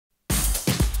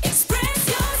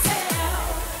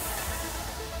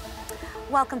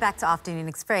Welcome back to Afternoon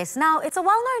Express. Now, it's a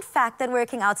well-known fact that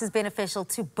working out is beneficial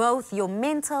to both your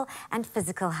mental and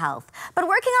physical health. But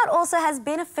working out also has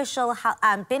beneficial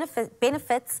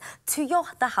benefits to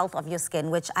the health of your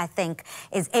skin, which I think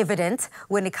is evident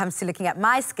when it comes to looking at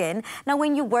my skin. Now,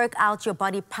 when you work out, your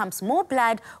body pumps more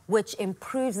blood, which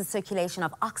improves the circulation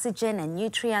of oxygen and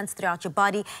nutrients throughout your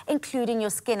body, including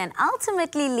your skin, and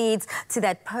ultimately leads to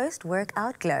that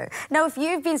post-workout glow. Now, if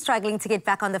you've been struggling to get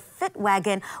back on the fit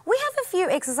wagon, we have a few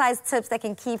exercise tips that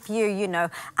can keep you,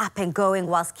 up and going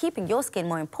whilst keeping your skin,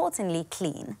 more importantly,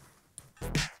 clean.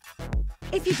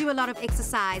 If you do a lot of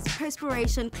exercise,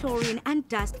 perspiration, chlorine and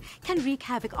dust can wreak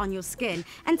havoc on your skin,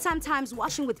 and sometimes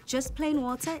washing with just plain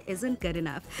water isn't good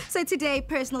enough. So today,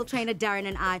 personal trainer Darren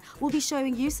and I will be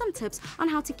showing you some tips on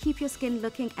how to keep your skin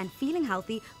looking and feeling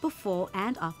healthy before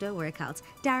and after a workout.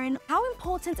 Darren, how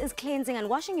important is cleansing and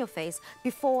washing your face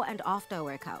before and after a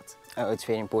workout? Oh, it's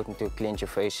very important to cleanse your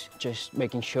face, just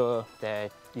making sure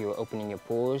that you're opening your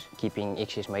pores, keeping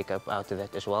excess makeup out of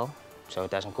that as well, so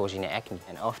it doesn't cause any acne.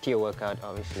 And after your workout,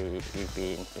 obviously, you've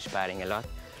been perspiring a lot,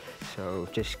 so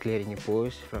just clearing your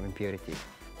pores from impurity.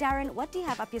 Darren, what do you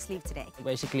have up your sleeve today?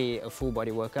 Basically, a full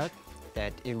body workout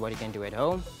that everybody can do at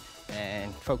home,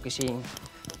 and focusing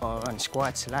on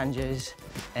squats, lunges,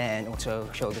 and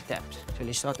also shoulder taps. So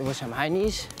let's start with some high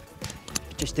knees,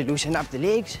 just to loosen up the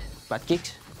legs, butt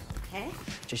kicks. Okay.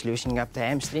 Just loosening up the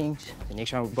hamstrings. The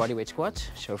next one, bodyweight squats,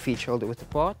 so feet shoulder width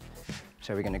apart.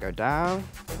 So we're going to go down.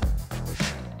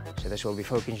 So this will be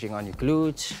focusing on your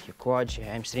glutes, your quads, your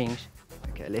hamstrings.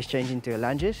 Okay, let's change into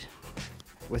lunges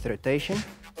with rotation.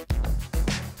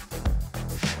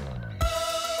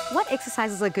 What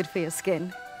exercises are good for your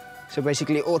skin? So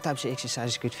basically all types of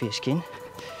exercise is good for your skin.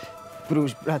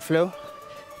 Improves blood flow,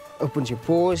 opens your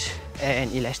pores,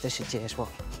 and elasticity as well.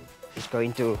 Let's go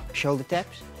into shoulder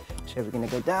taps. So we're going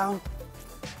to go down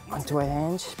onto our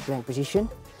hands, plank position,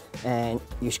 and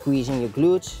you're squeezing your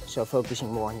glutes, so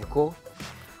focusing more on your core.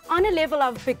 On a level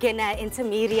of beginner,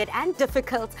 intermediate and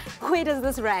difficult, where does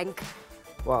this rank?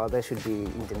 Well, that should be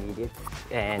intermediate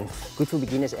and good for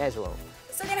beginners as well.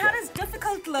 So then how does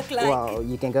difficult look like? Well,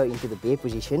 you can go into the bear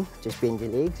position, just bend your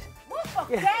legs.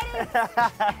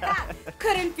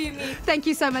 Couldn't be me. Thank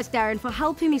you so much, Darren, for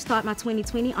helping me start my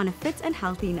 2020 on a fit and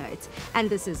healthy note. And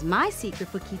this is my secret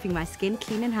for keeping my skin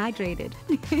clean and hydrated.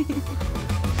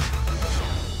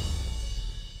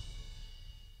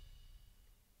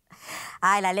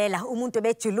 Ay, lalela, umuntu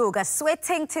bejuluka,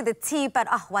 sweating to the T, but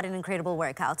what an incredible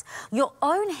workout. Your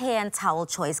own hair and towel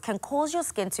choice can cause your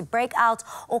skin to break out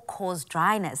or cause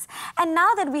dryness. And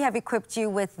now that we have equipped you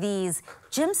with these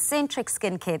gym-centric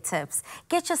skincare tips,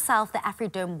 get yourself the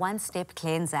AFRIDERM One-Step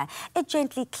Cleanser. It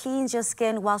gently cleans your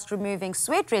skin whilst removing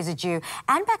sweat residue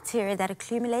and bacteria that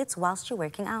accumulates whilst you're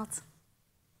working out.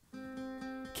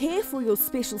 Care for your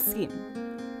special skin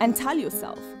and tell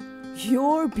yourself,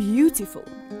 you're beautiful.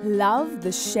 Love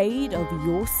the shade of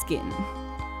your skin.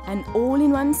 An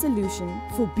all-in-one solution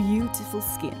for beautiful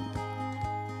skin.